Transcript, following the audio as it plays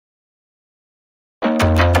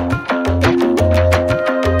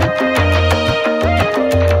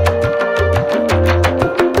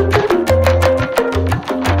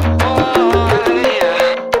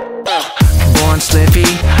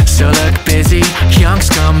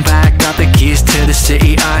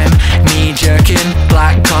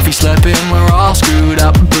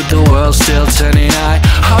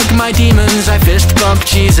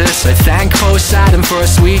But thank Poseidon for a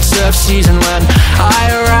sweet surf season. When I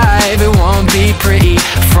arrive, it won't be pretty,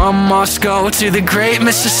 from Moscow to the great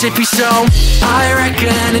Mississippi. So I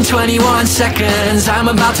reckon in 21 seconds I'm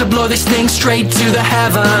about to blow this thing straight to the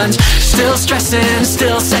heavens. Still stressing,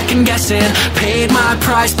 still second guessing, paid my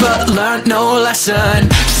price but learned no lesson.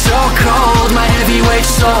 So cold, my heavyweight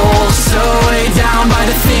soul, so weighed down by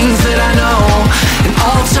the things that I know. And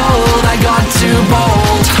all told, I got too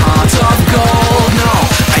bold, heart of gold. No,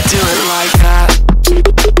 I do it like that,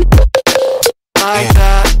 like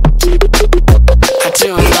that. I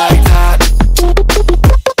do it like that,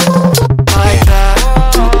 like that.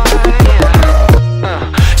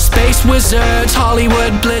 Space wizards,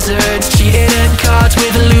 Hollywood blizzards, cheating at cards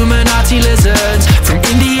with Illuminati lizards. From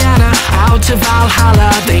Indiana out to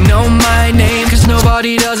Valhalla, they know my name cause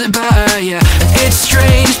nobody does it better, yeah. It's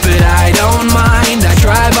strange but I don't mind, I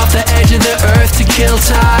drive off the edge of the earth to kill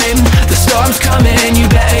time. The storm's coming, you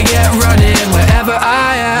better get running. Wherever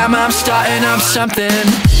I am, I'm starting up something.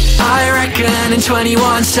 I reckon in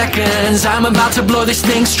 21 seconds I'm about to blow this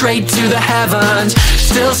thing straight to the heavens.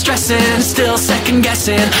 Still stressing, still second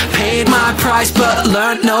guessing, paid my price but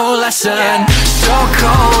learned no lesson. So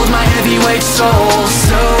cold, my heavyweight soul,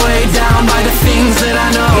 so weighed down by the things that I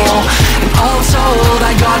know. And all told,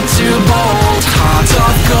 I got too bold, heart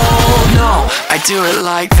of gold. No, I do it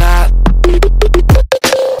like that,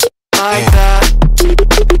 like that.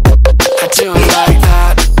 I do it like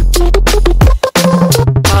that,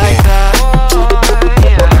 like that,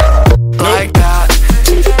 like that.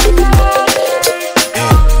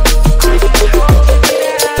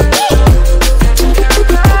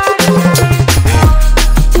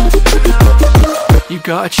 You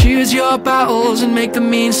gotta choose your battles and make them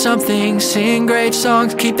mean something. Sing great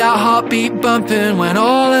songs, keep that heartbeat bumping. When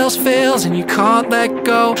all else fails and you can't let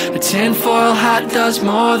go, a tinfoil hat does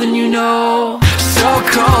more than you know. So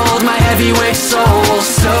cold, my heavyweight soul,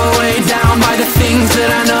 so weighed down by the things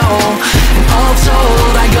that I know. And all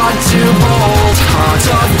told, I got too bold, heart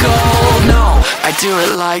of gold. No, I do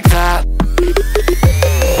it like that,